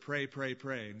of people, said, pray, pray,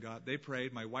 pray. And God, they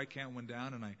prayed. My white count went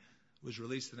down, and I was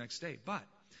released the next day. But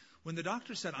when the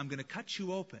doctor said, I'm going to cut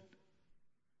you open,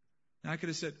 now I could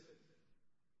have said,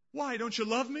 why? Don't you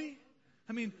love me?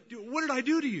 I mean, what did I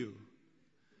do to you?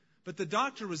 But the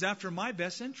doctor was after my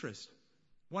best interest.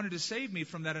 Wanted to save me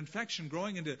from that infection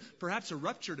growing into perhaps a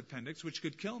ruptured appendix, which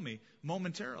could kill me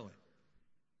momentarily.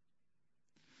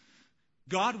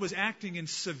 God was acting in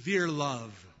severe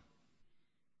love.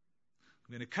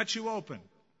 I'm going to cut you open.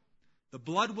 The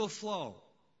blood will flow.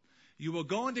 You will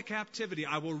go into captivity.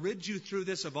 I will rid you through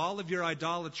this of all of your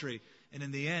idolatry. And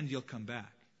in the end, you'll come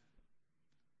back.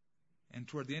 And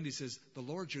toward the end, he says, the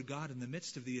Lord your God in the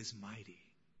midst of thee is mighty.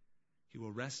 He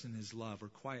will rest in his love or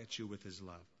quiet you with his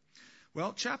love.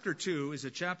 Well, chapter 2 is a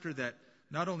chapter that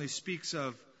not only speaks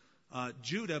of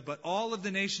Judah, but all of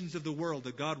the nations of the world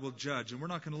that God will judge. And we're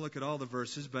not going to look at all the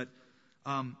verses, but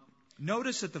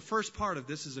notice that the first part of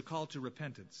this is a call to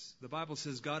repentance. The Bible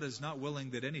says God is not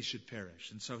willing that any should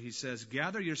perish. And so he says,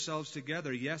 gather yourselves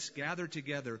together. Yes, gather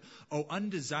together, O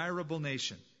undesirable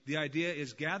nation. The idea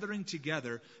is gathering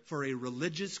together for a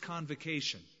religious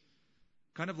convocation,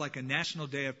 kind of like a national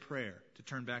day of prayer to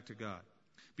turn back to God.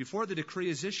 Before the decree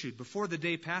is issued, before the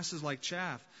day passes like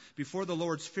chaff, before the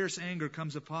Lord's fierce anger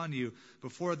comes upon you,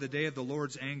 before the day of the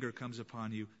Lord's anger comes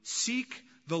upon you, seek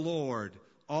the Lord,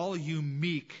 all you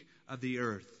meek of the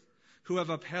earth, who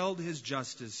have upheld his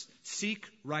justice. Seek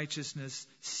righteousness,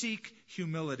 seek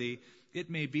humility. It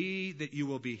may be that you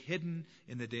will be hidden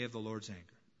in the day of the Lord's anger.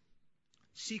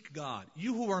 Seek God.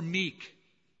 You who are meek.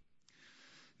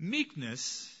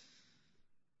 Meekness,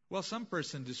 well, some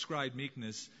person described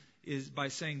meekness is by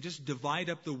saying just divide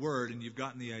up the word and you've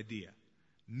gotten the idea.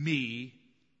 Me,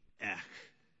 ech.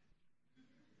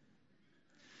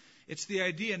 It's the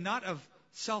idea not of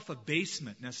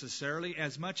self-abasement necessarily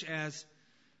as much as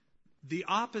the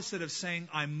opposite of saying,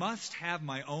 I must have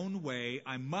my own way,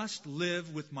 I must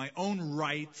live with my own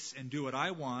rights and do what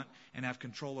I want and have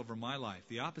control over my life.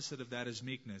 The opposite of that is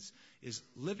meekness, is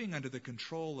living under the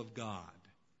control of God.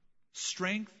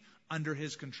 Strength under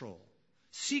His control.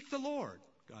 Seek the Lord,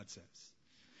 God says.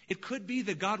 It could be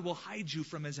that God will hide you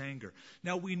from His anger.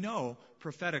 Now we know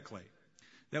prophetically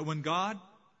that when God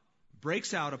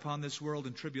breaks out upon this world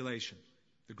in tribulation,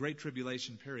 the great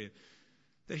tribulation period,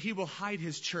 that He will hide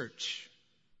His church,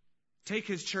 take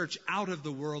His church out of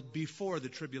the world before the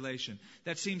tribulation.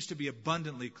 That seems to be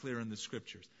abundantly clear in the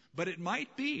Scriptures. But it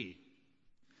might be,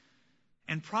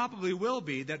 and probably will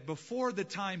be, that before the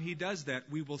time He does that,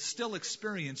 we will still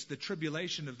experience the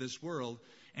tribulation of this world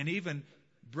and even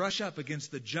brush up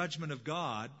against the judgment of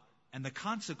God and the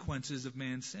consequences of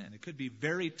man's sin. It could be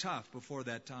very tough before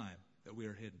that time that we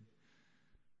are hidden.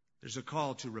 There's a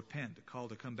call to repent, a call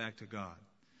to come back to God.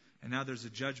 And now there's the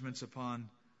judgments upon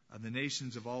the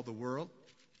nations of all the world.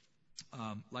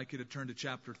 I'd like you to turn to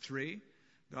chapter 3.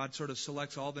 God sort of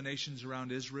selects all the nations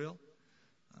around Israel,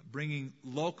 bringing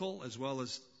local as well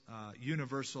as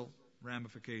universal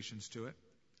ramifications to it.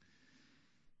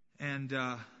 And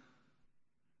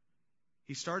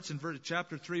He starts in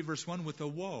chapter 3, verse 1 with a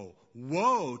woe.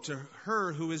 Woe to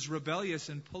her who is rebellious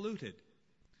and polluted,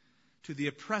 to the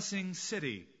oppressing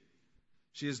city.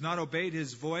 She has not obeyed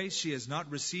His voice. She has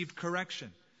not received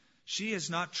correction. She has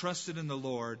not trusted in the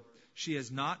Lord. She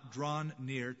has not drawn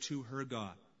near to her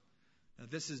God. Now,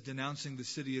 this is denouncing the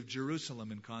city of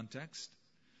Jerusalem in context.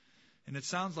 And it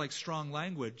sounds like strong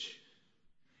language.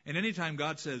 And anytime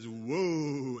God says,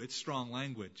 whoa, it's strong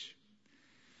language.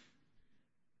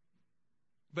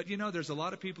 But there's a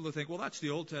lot of people who think, well, that's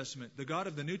the Old Testament. The God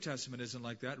of the New Testament isn't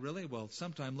like that. Really? Well,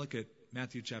 sometime look at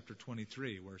Matthew chapter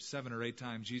 23, where 7 or 8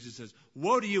 times Jesus says,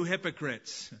 woe to you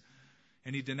hypocrites!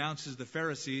 And He denounces the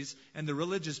Pharisees and the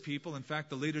religious people, in fact,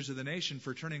 the leaders of the nation,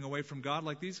 for turning away from God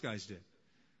like these guys did.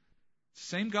 It's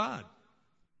the same God.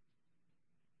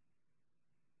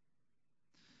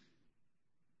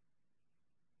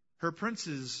 Her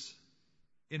princes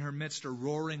in her midst are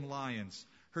roaring lions.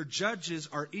 Her judges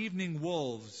are evening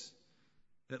wolves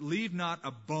that leave not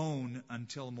a bone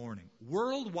until morning.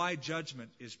 Worldwide judgment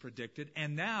is predicted,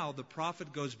 and now the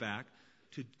prophet goes back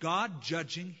to God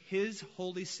judging His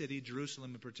holy city,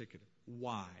 Jerusalem in particular.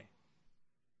 Why?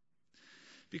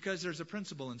 Because there's a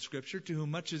principle in Scripture, to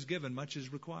whom much is given, much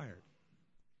is required.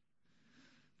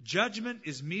 Judgment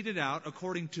is meted out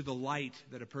according to the light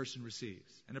that a person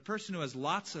receives. And a person who has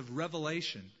lots of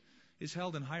revelation is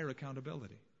held in higher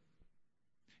accountability.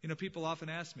 People often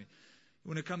ask me,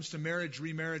 when it comes to marriage,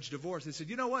 remarriage, divorce, they said,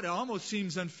 you know what, it almost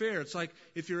seems unfair. It's like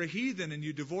if you're a heathen and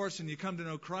you divorce and you come to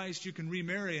know Christ, you can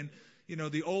remarry and,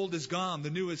 the old is gone, the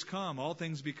new has come, all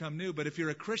things become new. But if you're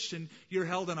a Christian, you're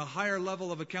held on a higher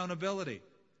level of accountability.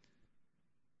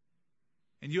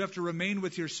 And you have to remain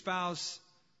with your spouse,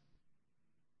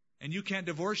 and you can't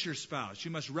divorce your spouse.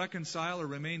 You must reconcile or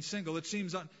remain single. It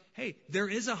seems, hey, there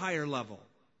is a higher level.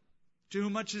 To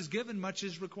whom much is given, much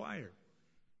is required.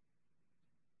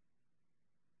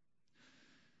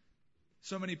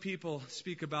 So many people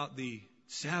speak about the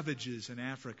savages in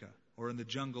Africa or in the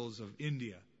jungles of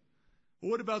India. Well,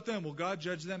 what about them? Will God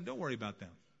judge them? Don't worry about them.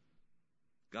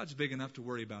 God's big enough to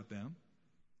worry about them.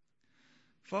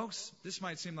 Folks, this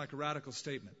might seem like a radical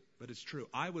statement, but it's true.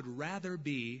 I would rather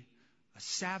be a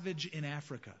savage in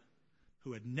Africa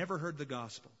who had never heard the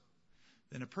gospel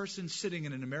than a person sitting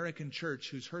in an American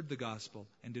church who's heard the gospel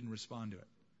and didn't respond to it.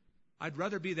 I'd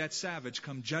rather be that savage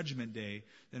come Judgment Day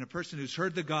than a person who's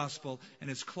heard the gospel and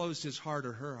has closed his heart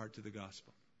or her heart to the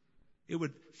gospel. It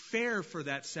would fare for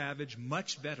that savage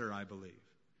much better, I believe,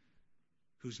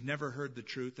 who's never heard the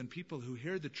truth than people who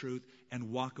hear the truth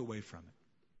and walk away from it.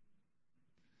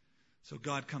 So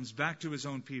God comes back to His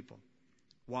own people.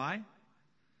 Why?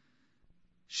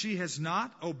 She has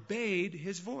not obeyed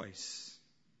His voice.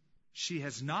 She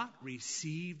has not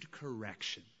received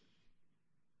correction.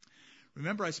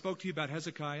 Remember, I spoke to you about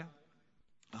Hezekiah?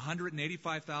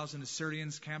 185,000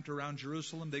 Assyrians camped around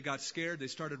Jerusalem. They got scared. They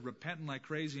started repenting like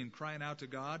crazy and crying out to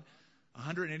God.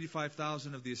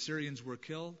 185,000 of the Assyrians were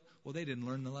killed. Well, they didn't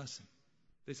learn the lesson.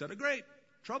 They said, oh, great,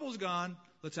 trouble's gone.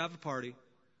 Let's have a party.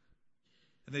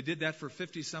 And they did that for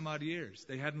 50 some odd years.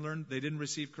 They hadn't learned, they didn't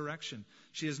receive correction.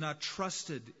 She has not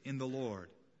trusted in the Lord.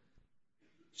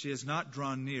 She has not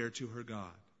drawn near to her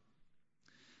God.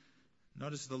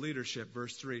 Notice the leadership,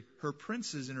 verse 3. Her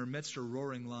princes in her midst are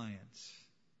roaring lions.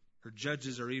 Her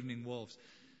judges are evening wolves.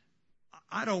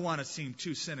 I don't want to seem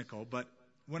too cynical, but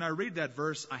when I read that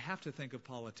verse, I have to think of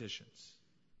politicians.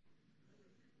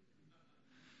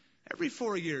 Every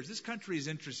 4 years, this country is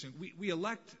interesting. We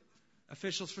elect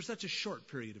officials for such a short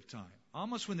period of time,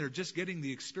 almost when they're just getting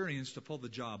the experience to pull the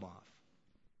job off.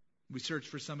 We search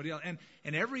for somebody else.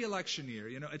 And every election year,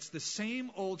 it's the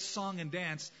same old song and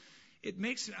dance.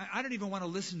 I don't even want to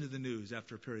listen to the news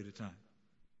after a period of time.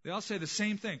 They all say the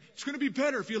same thing. It's going to be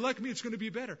better. If you elect me, it's going to be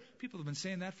better. People have been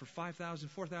saying that for 5,000,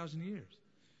 4,000 years.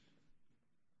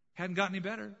 Hadn't gotten any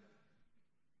better.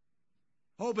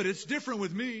 Oh, but it's different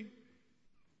with me.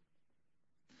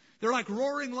 They're like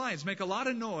roaring lions, make a lot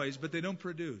of noise, but they don't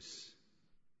produce.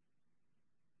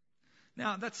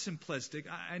 Now, that's simplistic.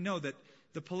 I know that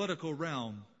the political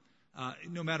realm,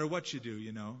 no matter what you do,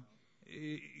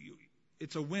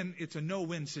 it's a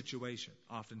no-win situation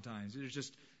oftentimes.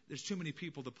 There's too many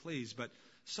people to please, but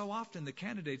so often the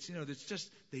candidates,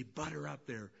 they butter up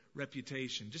their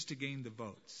reputation just to gain the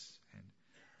votes, and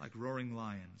like roaring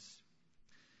lions.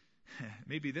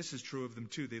 Maybe this is true of them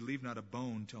too. They leave not a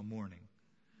bone till morning.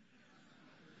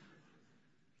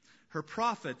 Her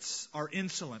prophets are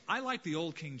insolent. I like the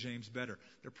old King James better.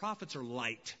 Their prophets are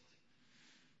light.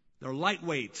 They're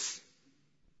lightweights.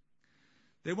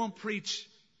 They won't preach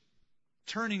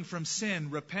turning from sin,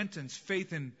 repentance,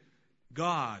 faith in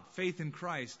God, faith in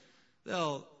Christ.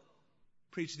 They'll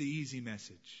preach the easy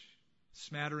message.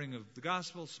 Smattering of the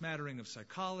gospel, smattering of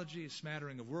psychology,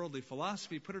 smattering of worldly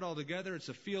philosophy. Put it all together. It's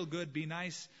a feel good, be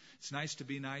nice. It's nice to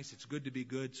be nice. It's good to be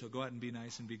good. So go out and be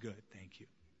nice and be good. Thank you.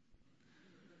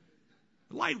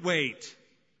 Lightweight.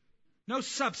 No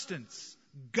substance.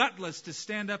 Gutless to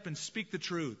stand up and speak the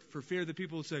truth for fear that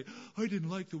people will say, I didn't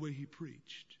like the way he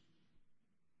preached.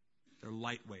 They're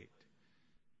lightweight.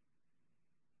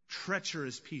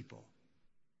 Treacherous people.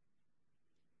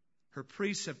 Her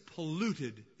priests have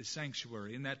polluted the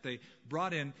sanctuary in that they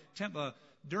brought in,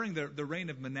 during the reign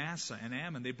of Manasseh and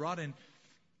Ammon, they brought in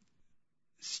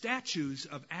statues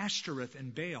of Ashtoreth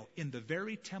and Baal in the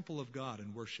very temple of God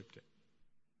and worshipped it.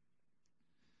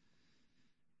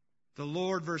 The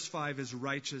Lord, verse 5, is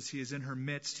righteous. He is in her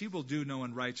midst. He will do no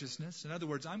unrighteousness. In other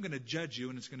words, I'm going to judge you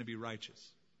and it's going to be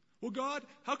righteous. Well, God,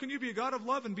 how can you be a God of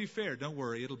love and be fair? Don't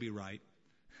worry, it'll be right.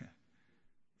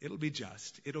 It'll be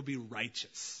just. It'll be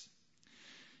righteous.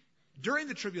 During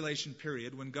the tribulation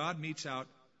period, when God metes out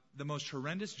the most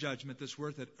horrendous judgment this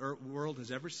world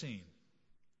has ever seen,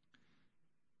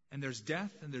 and there's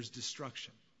death and there's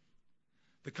destruction,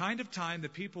 the kind of time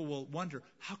that people will wonder,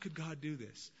 how could God do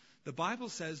this? The Bible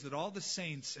says that all the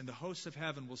saints and the hosts of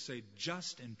heaven will say,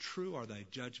 just and true are thy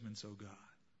judgments, O God.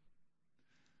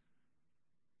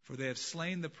 For they have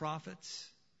slain the prophets,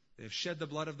 they have shed the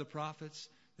blood of the prophets,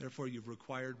 therefore you've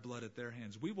required blood at their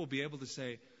hands. We will be able to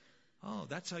say, oh,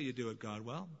 that's how you do it, God.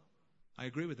 Well, I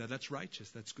agree with that. That's righteous.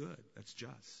 That's good. That's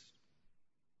just.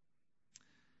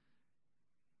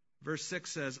 Verse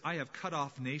 6 says, I have cut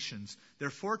off nations. Their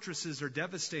fortresses are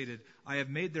devastated. I have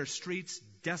made their streets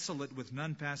desolate with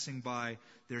none passing by.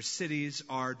 Their cities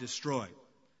are destroyed.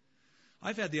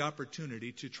 I've had the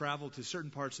opportunity to travel to certain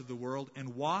parts of the world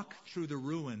and walk through the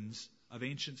ruins of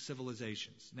ancient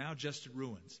civilizations, now just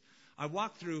ruins. I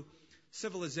walked through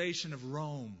civilization of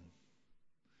Rome,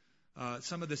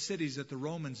 some of the cities that the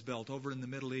Romans built over in the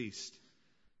Middle East,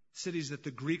 cities that the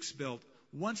Greeks built,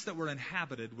 once that were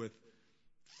inhabited with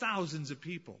thousands of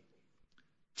people,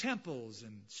 temples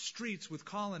and streets with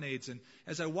colonnades. And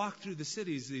as I walk through the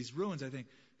cities, these ruins, I think,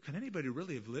 can anybody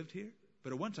really have lived here?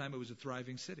 But at one time it was a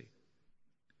thriving city.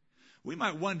 We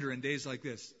might wonder in days like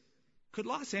this, could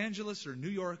Los Angeles or New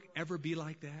York ever be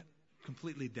like that?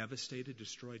 Completely devastated,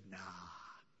 destroyed? Nah.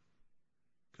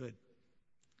 Good.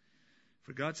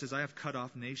 For God says, I have cut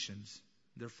off nations.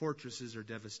 Their fortresses are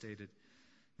devastated.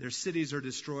 Their cities are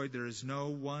destroyed. There is no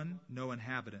one, no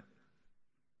inhabitant.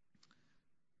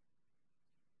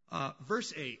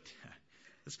 Verse 8.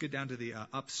 Let's get down to the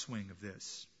upswing of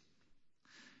this.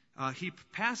 He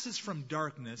passes from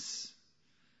darkness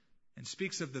and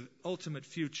speaks of the ultimate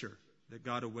future that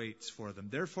God awaits for them.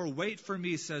 Therefore, wait for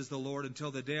me, says the Lord,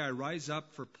 until the day I rise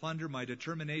up for plunder. My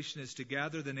determination is to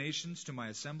gather the nations to my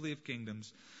assembly of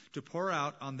kingdoms, to pour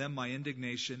out on them my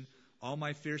indignation, all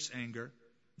my fierce anger.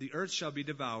 The earth shall be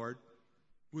devoured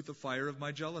with the fire of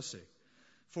my jealousy.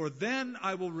 For then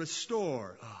I will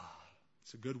restore,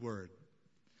 it's a good word,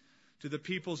 to the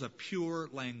peoples a pure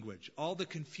language. All the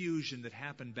confusion that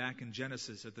happened back in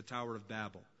Genesis at the Tower of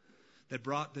Babel, that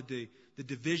brought the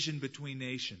division between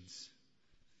nations.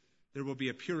 There will be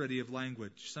a purity of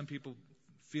language. Some people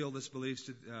feel this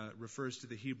refers to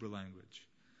the Hebrew language.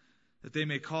 That they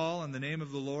may call on the name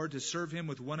of the Lord to serve him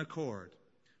with one accord.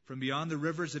 From beyond the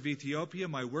rivers of Ethiopia,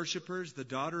 my worshippers, the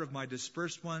daughter of my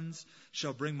dispersed ones,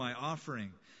 shall bring my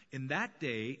offering. In that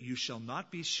day you shall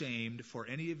not be shamed for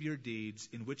any of your deeds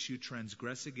in which you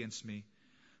transgress against me.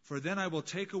 For then I will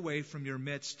take away from your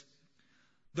midst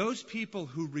those people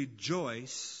who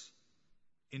rejoice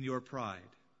in your pride.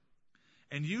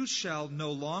 And you shall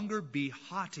no longer be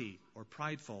haughty or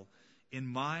prideful in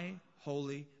my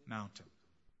holy mountain.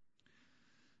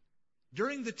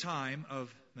 During the time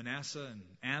of Manasseh and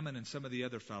Ammon and some of the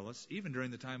other fellows, even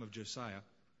during the time of Josiah,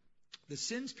 the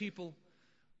sins people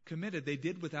committed, they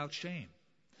did without shame.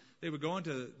 They would go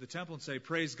into the temple and say,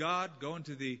 praise God, go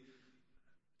into the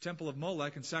temple of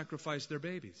Molech and sacrifice their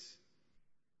babies.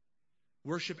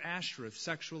 Worship Ashtoreth,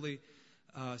 sexual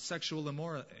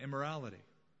immorality.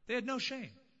 They had no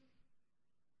shame.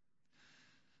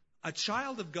 A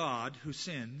child of God who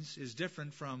sins is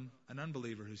different from an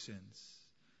unbeliever who sins.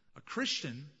 A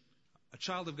Christian, a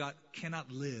child of God,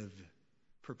 cannot live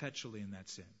perpetually in that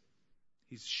sin.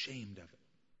 He's ashamed of it.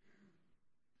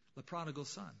 The prodigal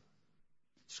son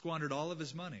squandered all of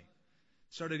his money,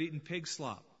 started eating pig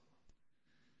slop.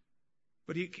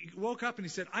 But he woke up and he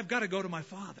said, I've got to go to my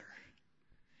father.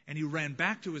 And he ran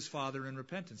back to his father in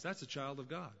repentance. That's a child of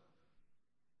God.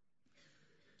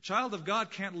 A child of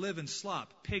God can't live in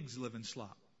slop. Pigs live in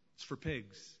slop. It's for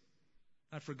pigs,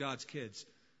 not for God's kids.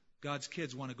 God's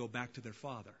kids want to go back to their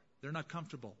father. They're not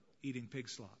comfortable eating pig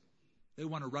slop. They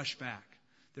want to rush back.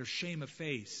 There's shame of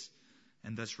face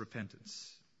and thus repentance.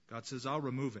 God says, I'll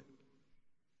remove it.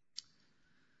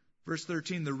 Verse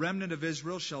 13, the remnant of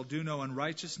Israel shall do no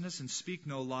unrighteousness and speak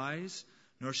no lies,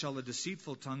 nor shall a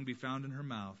deceitful tongue be found in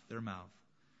their mouth.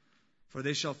 For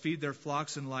they shall feed their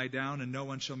flocks and lie down, and no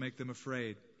one shall make them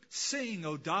afraid. Sing,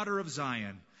 O daughter of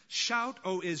Zion. Shout,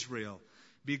 O Israel.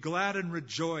 Be glad and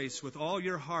rejoice with all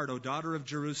your heart, O daughter of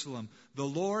Jerusalem. The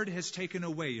Lord has taken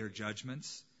away your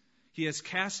judgments. He has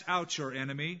cast out your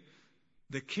enemy.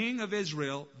 The King of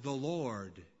Israel, the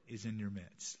Lord, is in your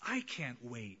midst. I can't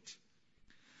wait.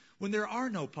 When there are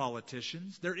no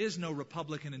politicians, there is no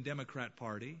Republican and Democrat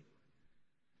Party.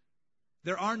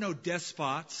 There are no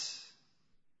despots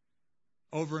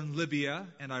over in Libya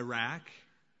and Iraq.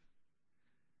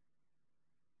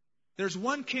 There's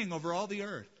one king over all the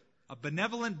earth, a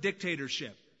benevolent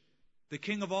dictatorship. The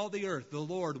king of all the earth, the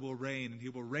Lord, will reign, and he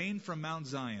will reign from Mount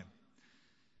Zion.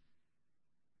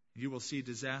 You will see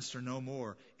disaster no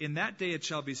more. In that day it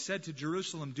shall be said to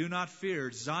Jerusalem, do not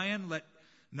fear. Zion, let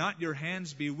not your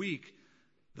hands be weak.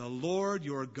 The Lord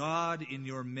your God in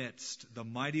your midst, the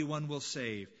mighty one, will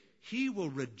save. He will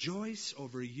rejoice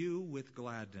over you with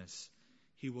gladness.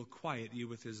 He will quiet you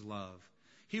with his love.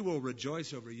 He will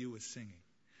rejoice over you with singing.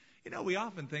 You know, we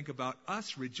often think about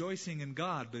us rejoicing in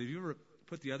God, but have you ever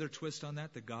put the other twist on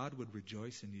that God would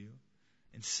rejoice in you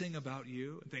and sing about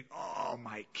you and think, oh,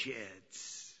 my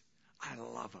kids, I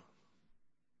love them.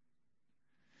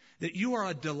 That you are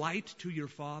a delight to your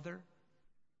Father.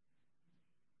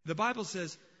 The Bible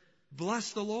says,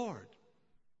 bless the Lord.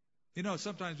 You know,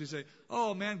 sometimes we say,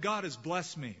 oh man, God has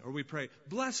blessed me. Or we pray,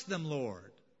 bless them,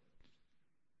 Lord.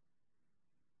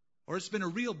 Or it's been a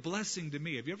real blessing to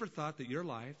me. Have you ever thought that your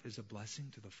life is a blessing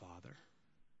to the Father?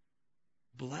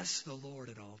 Bless the Lord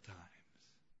at all times.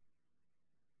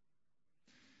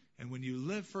 And when you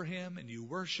live for Him and you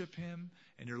worship Him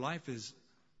and your life is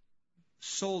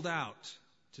sold out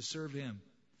to serve Him,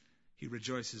 He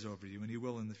rejoices over you, and He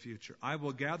will in the future. I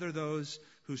will gather those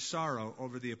who sorrow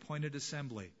over the appointed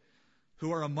assembly,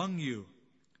 who are among you,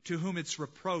 to whom its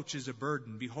reproach is a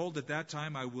burden. Behold, at that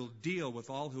time I will deal with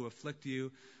all who afflict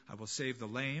you. I will save the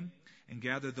lame and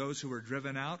gather those who are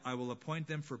driven out. I will appoint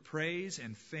them for praise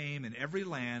and fame in every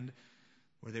land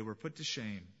where they were put to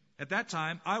shame. At that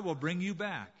time I will bring you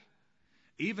back,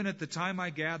 even at the time I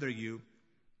gather you,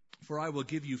 for I will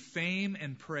give you fame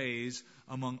and praise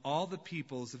among all the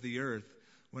peoples of the earth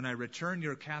when I return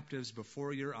your captives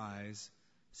before your eyes,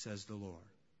 says the Lord.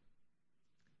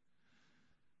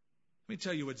 Let me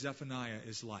tell you what Zephaniah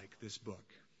is like, this book.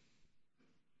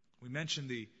 We mentioned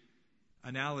the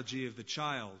analogy of the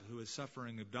child who is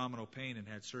suffering abdominal pain and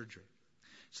had surgery.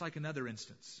 It's like another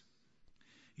instance.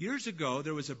 Years ago,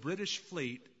 there was a British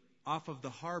fleet off of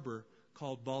the harbor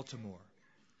called Baltimore.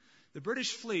 The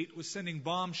British fleet was sending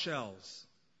bombshells,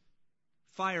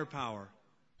 firepower,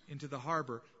 into the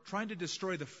harbor, trying to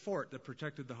destroy the fort that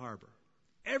protected the harbor.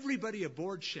 Everybody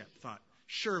aboard ship thought,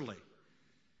 surely,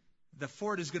 the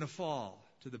fort is going to fall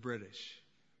to the British.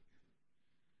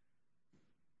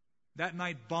 That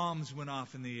night, bombs went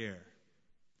off in the air.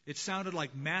 It sounded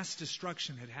like mass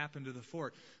destruction had happened to the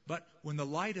fort. But when the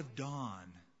light of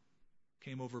dawn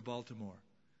came over Baltimore,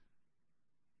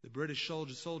 the British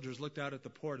soldiers looked out at the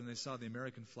port and they saw the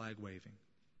American flag waving.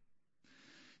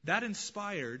 That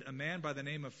inspired a man by the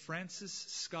name of Francis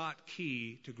Scott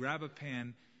Key to grab a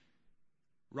pen,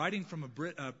 writing from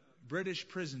a British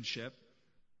prison ship,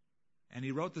 And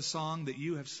he wrote the song that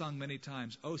you have sung many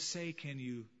times, "Oh, say can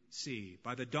you see,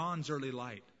 by the dawn's early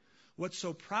light, what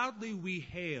so proudly we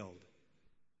hailed."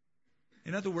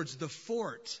 In other words, the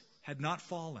fort had not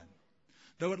fallen.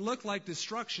 Though it looked like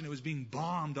destruction, it was being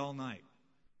bombed all night.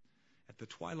 At the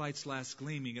twilight's last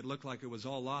gleaming, it looked like it was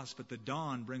all lost, but the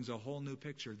dawn brings a whole new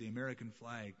picture, the American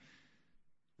flag.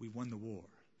 We won the war,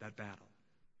 that battle.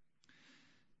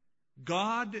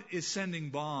 God is sending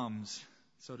bombs,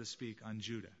 so to speak, on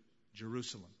Judah,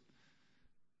 Jerusalem,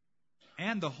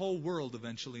 and the whole world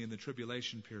eventually in the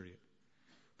tribulation period.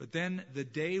 But then the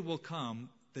day will come,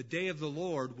 the day of the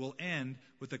Lord will end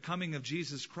with the coming of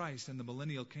Jesus Christ and the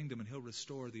millennial kingdom, and He'll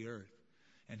restore the earth.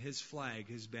 And His flag,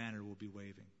 His banner will be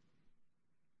waving.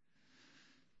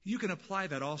 You can apply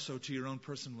that also to your own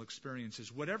personal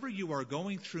experiences. Whatever you are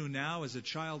going through now as a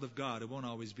child of God, it won't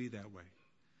always be that way.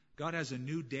 God has a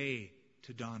new day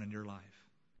to dawn in your life.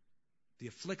 The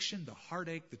affliction, the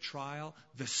heartache, the trial,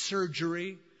 the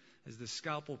surgery, as the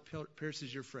scalpel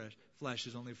pierces your flesh,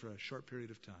 is only for a short period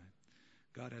of time.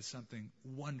 God has something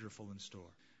wonderful in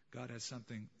store. God has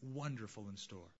something wonderful in store.